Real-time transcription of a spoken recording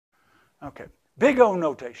Okay, big O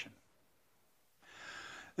notation.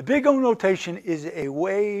 The big O notation is a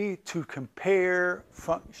way to compare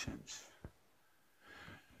functions.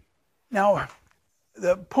 Now,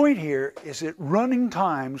 the point here is that running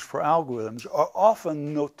times for algorithms are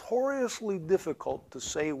often notoriously difficult to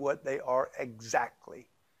say what they are exactly.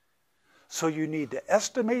 So you need to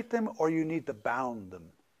estimate them or you need to bound them.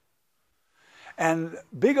 And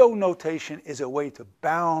big O notation is a way to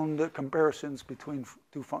bound the comparisons between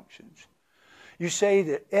two functions. You say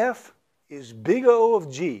that f is big O of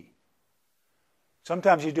g.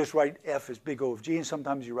 Sometimes you just write f as big O of g, and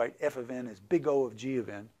sometimes you write f of n as big O of g of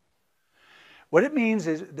n. What it means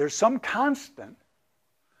is there's some constant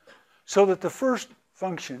so that the first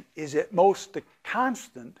function is at most the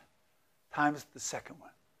constant times the second one.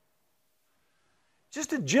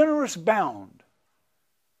 Just a generous bound.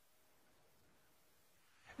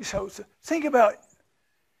 So think about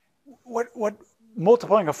what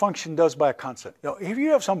multiplying a function does by a constant. Now, if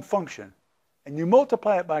you have some function and you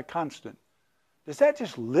multiply it by a constant, does that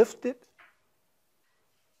just lift it?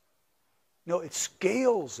 No, it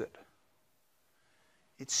scales it.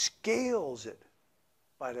 It scales it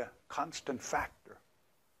by the constant factor.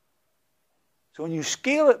 So when you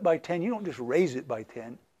scale it by 10, you don't just raise it by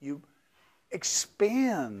 10, you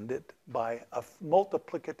expand it by a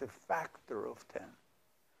multiplicative factor of 10.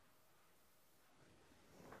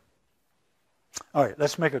 All right,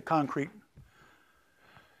 let's make a concrete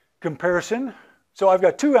comparison. So I've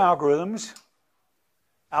got two algorithms,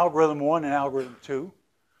 algorithm 1 and algorithm 2,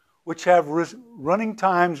 which have running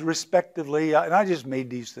times respectively, and I just made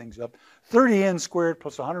these things up, 30n squared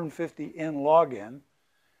plus 150n log n.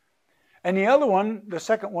 And the other one, the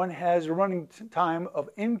second one, has a running time of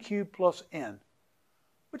n cubed plus n.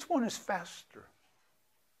 Which one is faster?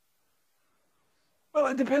 Well,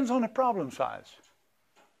 it depends on the problem size.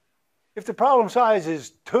 If the problem size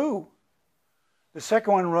is 2, the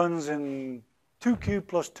second one runs in 2 cubed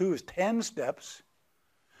plus 2 is 10 steps.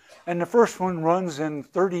 And the first one runs in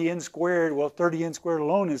 30n squared. Well, 30n squared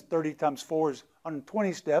alone is 30 times 4 is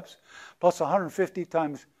 120 steps, plus 150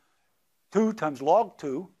 times 2 times log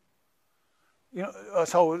 2. You know,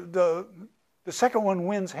 so the second one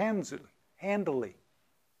wins handily.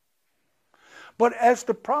 But as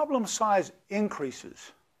the problem size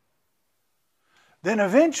increases, then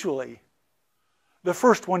eventually the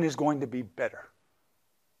first one is going to be better.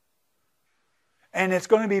 And it's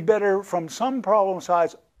going to be better from some problem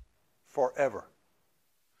size forever.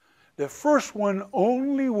 The first one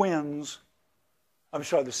only wins,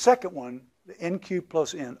 the second one, the n cubed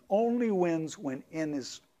plus n, only wins when n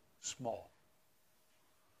is small.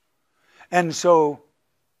 And so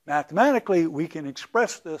mathematically we can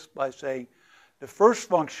express this by saying the first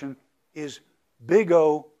function is big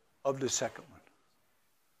O of the second one.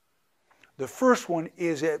 The first one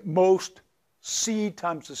is at most c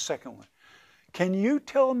times the second one. Can you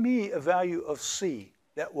tell me a value of c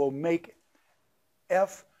that will make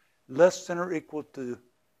f less than or equal to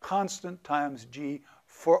constant times g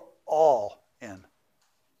for all n?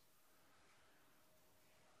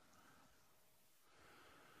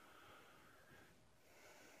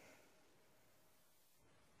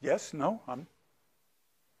 Yes? No?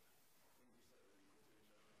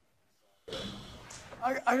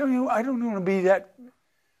 I don't want to be that.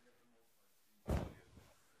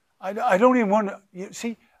 I don't even want to. You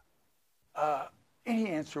see, any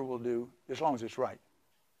answer will do as long as it's right.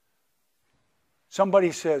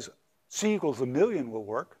 Somebody says c equals 1,000,000 will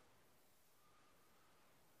work.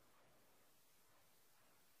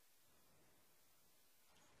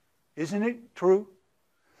 Isn't it true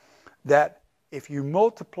that if you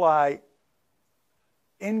multiply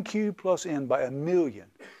n cubed plus n by 1,000,000,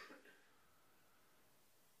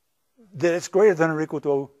 that it's greater than or equal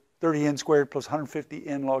to 30n squared plus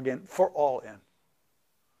 150n log n for all n?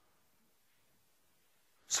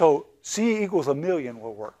 So c equals 1,000,000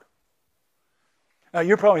 will work. Now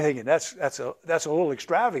you're probably thinking that's a little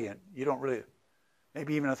extravagant. You don't really,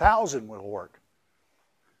 maybe even 1,000 will work.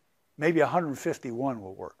 Maybe 151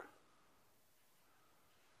 will work.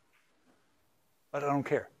 But I don't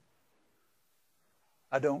care.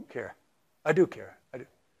 I don't care. I do care. I do.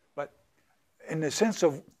 But in the sense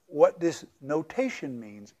of what this notation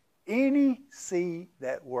means, any c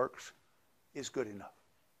that works is good enough.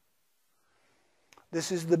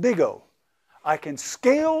 This is the big O. I can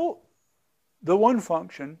scale the one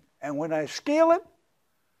function, and when I scale it,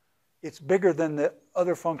 it's bigger than the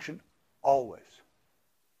other function always.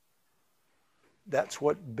 That's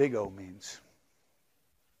what big O means.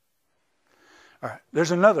 All right,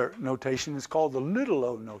 there's another notation. It's called the little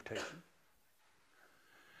o notation.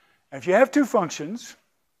 And if you have two functions,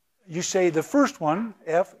 you say the first one,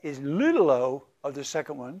 f, is little o of the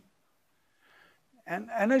second one. And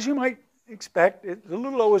as you might expect, the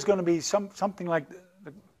little o is going to be something like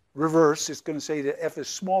the reverse. It's going to say that f is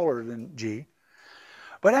smaller than g.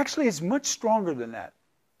 But actually, it's much stronger than that.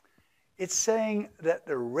 It's saying that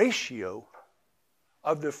the ratio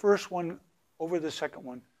of the first one over the second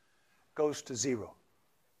one goes to 0.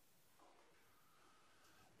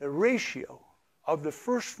 The ratio of the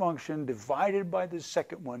first function divided by the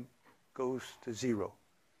second one goes to 0.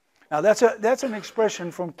 Now, that's an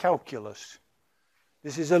expression from calculus.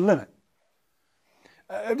 This is a limit.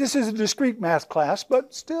 This is a discrete math class,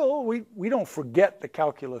 but still, we don't forget the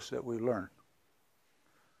calculus that we learned.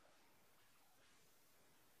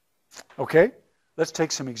 Okay, let's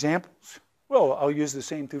take some examples. Well, I'll use the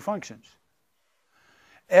same two functions.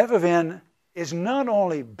 F of n is not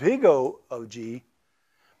only big O of g,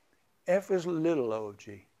 f is little o of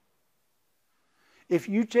g. If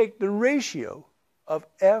you take the ratio of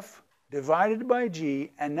f divided by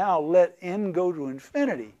g and now let n go to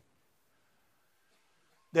infinity,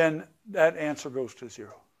 then that answer goes to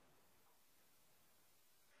 0.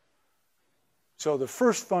 So the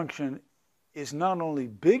first function is not only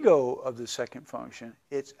big O of the second function,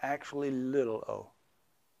 it's actually little o.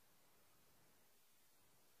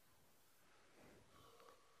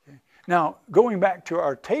 Okay. Now, going back to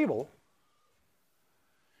our table,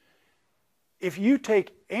 if you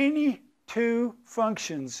take any two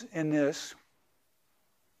functions in this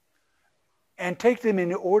and take them in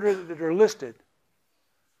the order that are listed,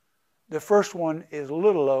 the first one is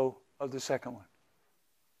little o of the second one.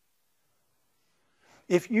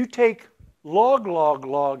 If you take log log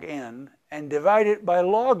log n and divide it by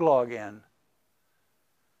log log n,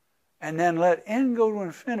 and then let n go to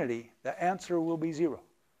infinity, the answer will be 0.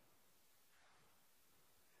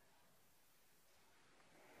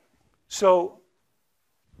 So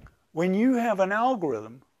when you have an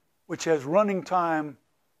algorithm which has running time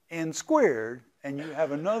n squared, and you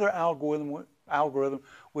have another algorithm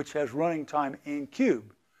which has running time n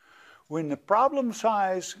cubed, when the problem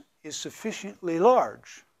size is sufficiently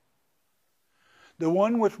large, the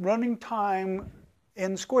one with running time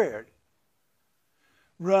n squared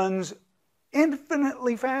runs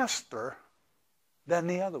infinitely faster than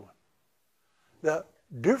the other one. The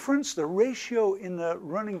difference, the ratio in the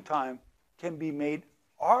running time can be made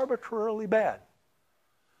arbitrarily bad.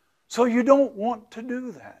 So you don't want to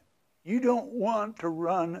do that. You don't want to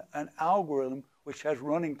run an algorithm which has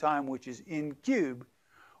running time which is n cubed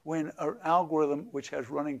when an algorithm which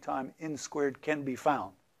has running time n squared can be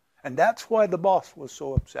found. And that's why the boss was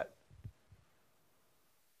so upset.